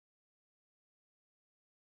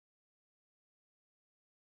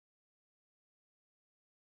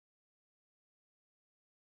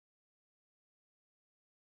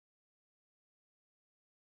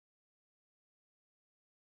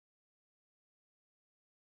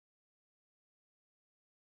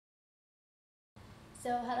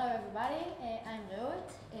So hello everybody, I'm Reut,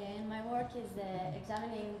 and my work is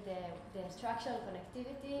examining the structural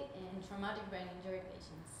connectivity in traumatic brain injury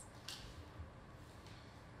patients.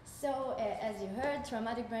 So as you heard,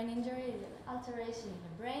 traumatic brain injury is an alteration in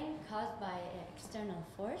the brain caused by external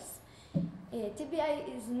force.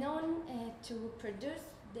 TBI is known to produce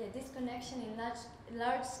the disconnection in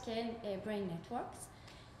large-scale brain networks.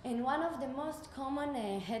 And one of the most common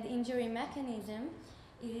head injury mechanisms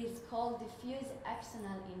is called diffuse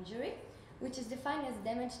axonal injury, which is defined as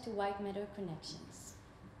damage to white matter connections.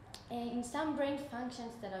 In some brain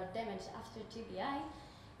functions that are damaged after TBI,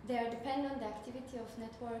 they are dependent on the activity of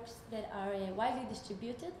networks that are widely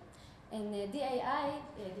distributed, and DAI,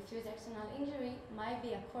 diffuse axonal injury, might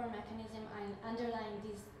be a core mechanism underlying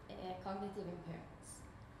these cognitive impairments.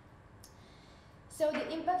 So the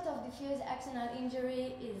impact of diffuse axonal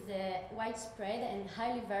injury is widespread and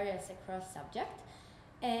highly varies across subjects,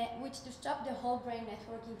 which disrupt the whole brain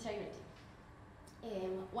network integrity.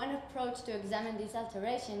 One approach to examine this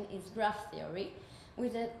alteration is graph theory,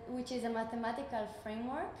 which is a mathematical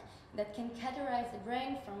framework that can categorize the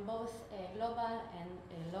brain from both global and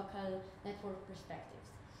local network perspectives.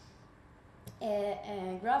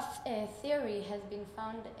 Graph theory has been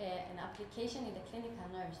found an application in the clinical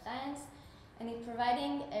neuroscience, and it's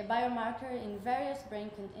providing a biomarker in various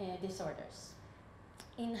brain disorders.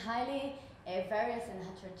 In highly various and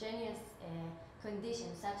heterogeneous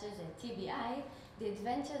conditions such as TBI, the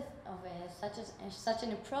advantage of such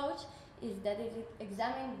an approach is that it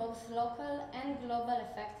examines both local and global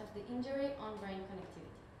effects of the injury on brain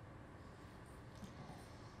connectivity.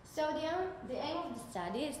 So the aim of the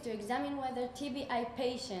study is to examine whether TBI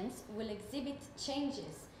patients will exhibit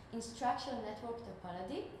changes in structural network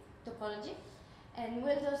topology, and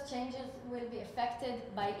will those changes will be affected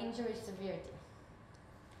by injury severity.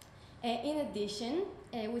 In addition,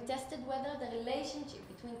 we tested whether the relationship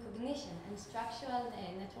between cognition and structural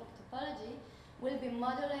network topology will be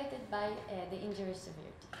modulated by the injury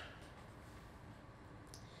severity.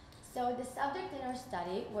 So the subject in our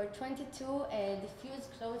study were 22 diffuse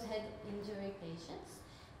closed head injury patients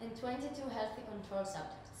and 22 healthy control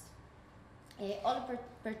subjects. All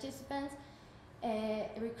participants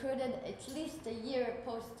recruited at least a year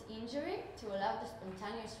post-injury to allow the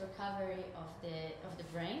spontaneous recovery of the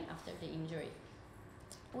brain after the injury.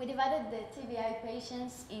 We divided the TBI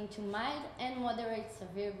patients into mild and moderate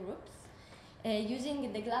severe groups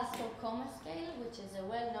using the Glasgow Coma scale, which is a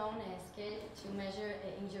well-known scale to measure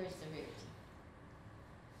injury severity.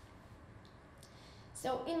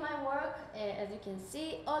 So in my work, as you can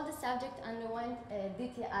see, all the subjects underwent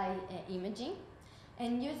DTI imaging.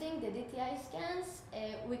 And using the DTI scans,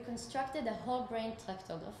 we constructed a whole brain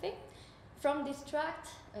tractography. From this tract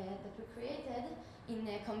that we created in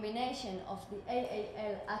a combination of the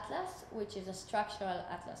Eyal atlas, which is a structural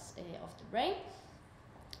atlas of the brain,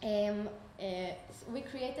 we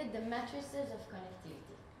created the matrices of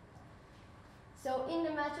connectivity. So in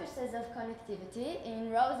the matrices of connectivity, in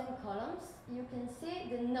rows and columns, you can see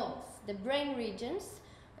the nodes, the brain regions,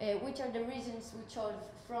 which are the regions we chose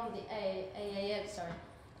from the Eyal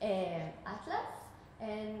atlas,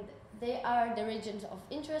 and they are the regions of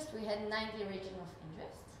interest. We had 90 regions of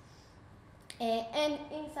interest. And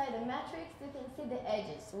inside the matrix, you can see the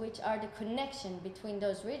edges, which are the connection between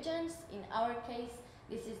those regions. In our case,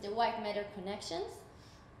 this is the white matter connections,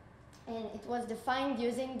 and it was defined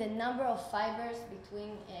using the number of fibers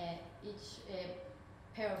between each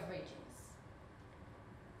pair of regions.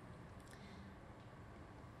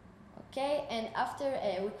 Okay, and after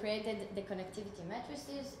we created the connectivity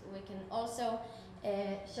matrices, we can also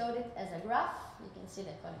show it as a graph. You can see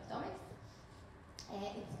the connectomics.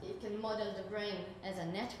 It can model the brain as a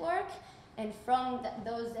network, and from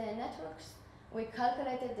those networks, we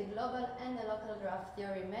calculated the global and the local graph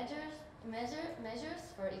theory measures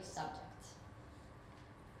for each subject.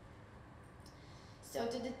 So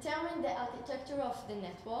to determine the architecture of the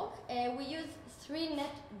network, we use three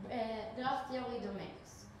graph theory domains.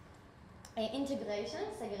 Integration,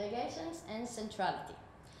 segregations, and centrality.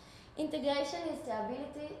 Integration is the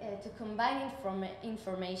ability to combine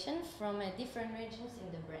information from different regions in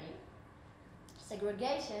the brain.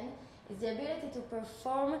 Segregation is the ability to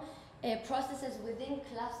perform processes within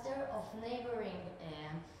cluster of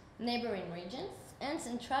neighboring regions, and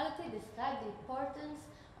centrality describes the importance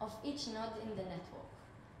of each node in the network.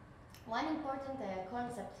 One important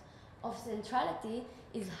concept of centrality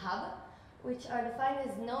is hub, which are defined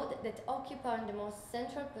as nodes that occupy the most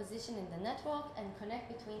central position in the network and connect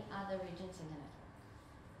between other regions in the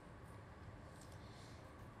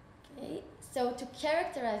network. Okay, so to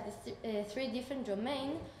characterize the three different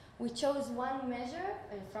domains, we chose one measure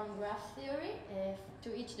from graph theory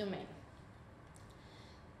to each domain.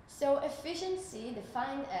 So efficiency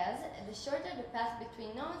defined as the shorter the path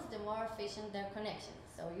between nodes, the more efficient their connection.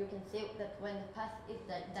 So you can see that when the path is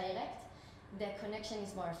direct, the connection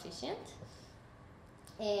is more efficient.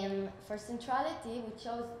 For centrality, we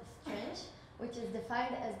chose strange, which is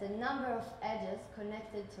defined as the number of edges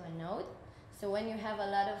connected to a node. So when you have a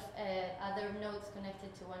lot of other nodes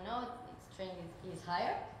connected to one node, its strength is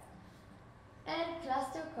higher. And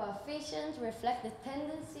cluster coefficients reflect the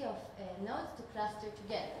tendency of nodes to cluster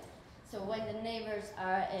together. So when the neighbors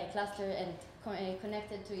are clustered and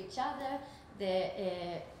connected to each other, the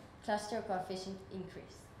cluster coefficient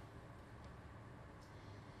increase.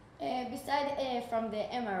 Beside from the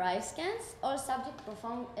MRI scans, all subjects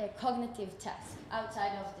perform a cognitive task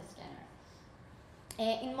outside of the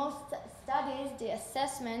scanner. In most studies, the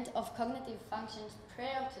assessment of cognitive functions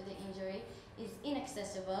prior to the injury is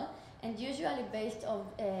inaccessible and usually based on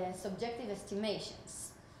subjective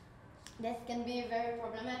estimations. That can be very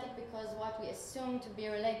problematic because what we assume to be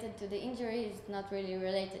related to the injury is not really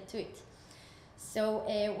related to it. So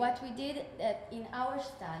what we did in our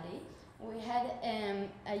study, we had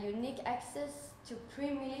a unique access to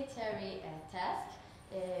pre-military task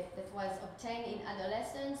that was obtained in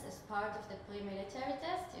adolescence as part of the pre-military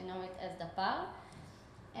test. You know it as the PAR.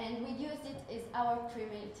 And we used it as our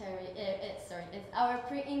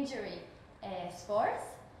pre-injury scores.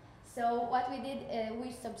 So what we did,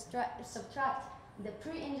 we subtract the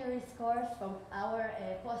pre-injury scores from our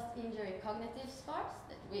post-injury cognitive scores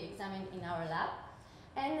that we examined in our lab,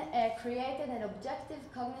 and created an objective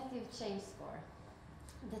cognitive change score.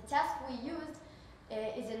 The task we used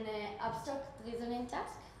is an abstract reasoning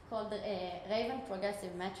task called Rabin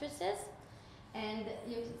progressive matrices, and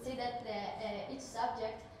you can see that each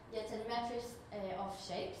subject gets a matrix of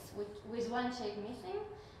shapes with one shape missing,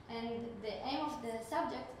 and the aim of the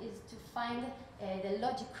subject is to find the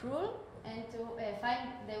logic rule and to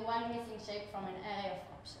find the one missing shape from an array of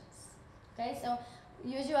options. Okay, so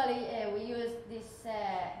usually we use this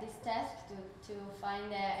task to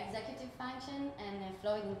find the executive function and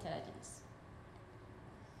fluid intelligence.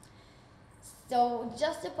 So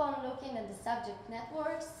just upon looking at the subject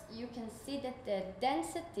networks, you can see that the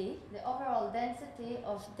density, the overall density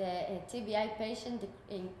of the TBI patient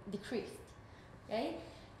decreased. Okay?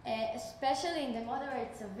 Especially in the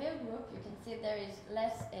moderate severe group, you can see there is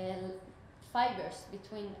less fibers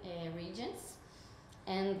between regions.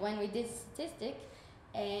 And when we did statistic,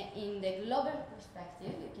 in the global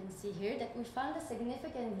perspective, you can see here that we found a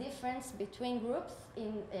significant difference between groups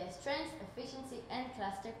in strength, efficiency, and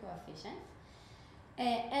cluster coefficient.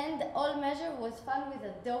 And all measure was found with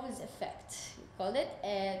a dose effect. We called it.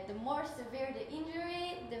 The more severe the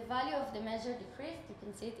injury, the value of the measure decreased. You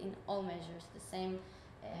can see it in all measures, the same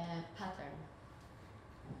pattern.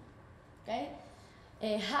 Okay.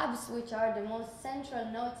 Hubs, which are the most central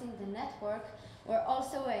nodes in the network, were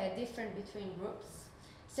also different between groups.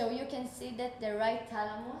 So you can see that the right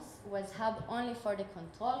thalamus was hub only for the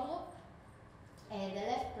control group, and the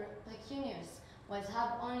left precuneus was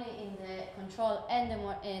hub only in the control and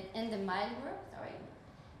the mild group, sorry.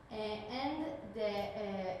 And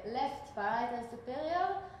the left parietal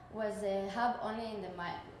superior was hub only in the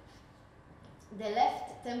mild group. The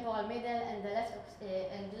left temporal middle and the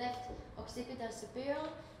left occipital superior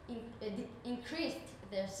increased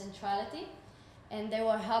their centrality, and they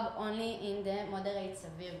were hub only in the moderate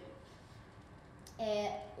severe group.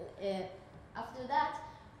 After that,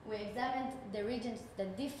 we examined the regions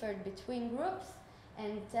that differed between groups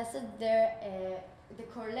and tested the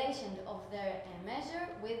correlation of their measure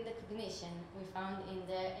with the cognition we found in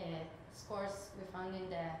the scores we found in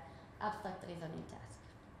the abstract reasoning task.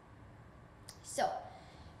 So,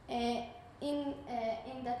 in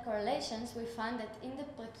that correlations, we found that in the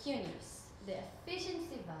precuneus, the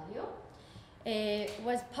efficiency value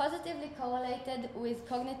was positively correlated with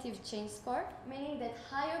cognitive change score, meaning that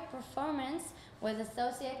higher performance was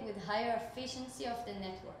associated with higher efficiency of the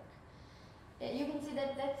network. You can see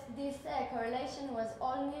that this correlation was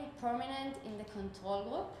only prominent in the control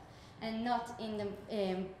group and not in the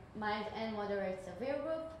mild and moderate severe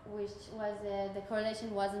group, which was the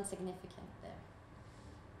correlation wasn't significant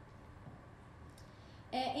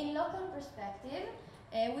there. In local perspective,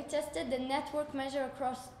 we tested the network measure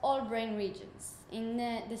across all brain regions. In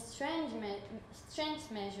the strength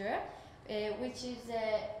measure, which is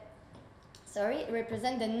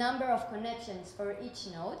represent the number of connections for each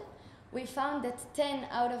node, we found that 10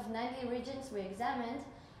 out of 90 regions we examined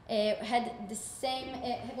had the same,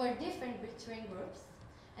 were different between groups,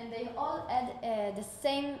 and they all had the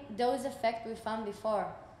same dose effect we found before.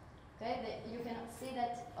 Okay, you can see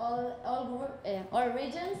that all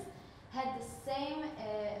regions had the same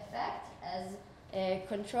effect, as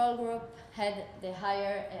control group had the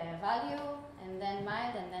higher value, and then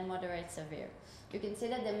mild, and then moderate severe. You can see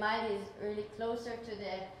that the mild is really closer to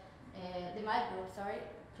the mild group, sorry,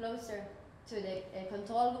 closer to the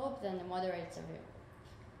control group than the moderate severe.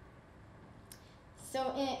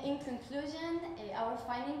 So in conclusion, our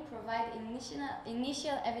findings provide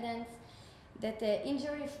initial evidence that the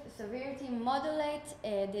injury severity modulates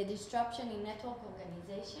the disruption in network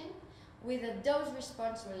organization with a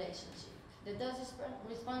dose-response relationship. The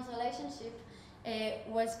dose-response relationship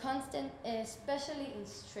was constant, especially in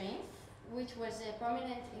strength, which was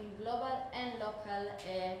prominent in global and local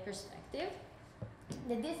perspective.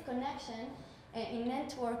 The disconnection in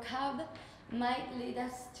network hub might lead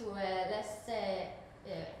us to a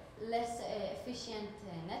less efficient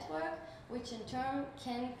network, which in turn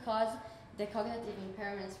can cause the cognitive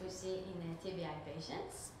impairments we see in TBI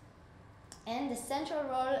patients. And the central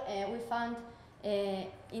role we found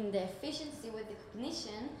in the efficiency with the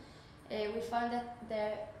cognition, we found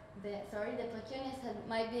that the precuneus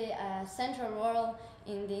might be a central role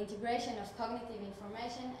in the integration of cognitive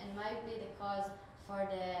information and might be the cause for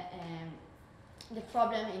the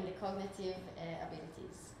problem in the cognitive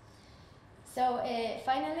abilities. So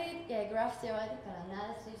finally, graph theoretical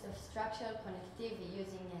analysis of structural connectivity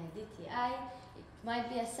using DTI. It might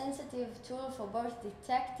be a sensitive tool for both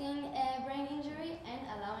detecting brain injury and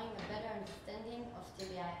allowing a better understanding of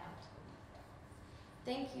TBI outcome.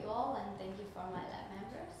 Thank you all, and thank you for my lab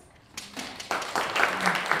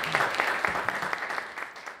members.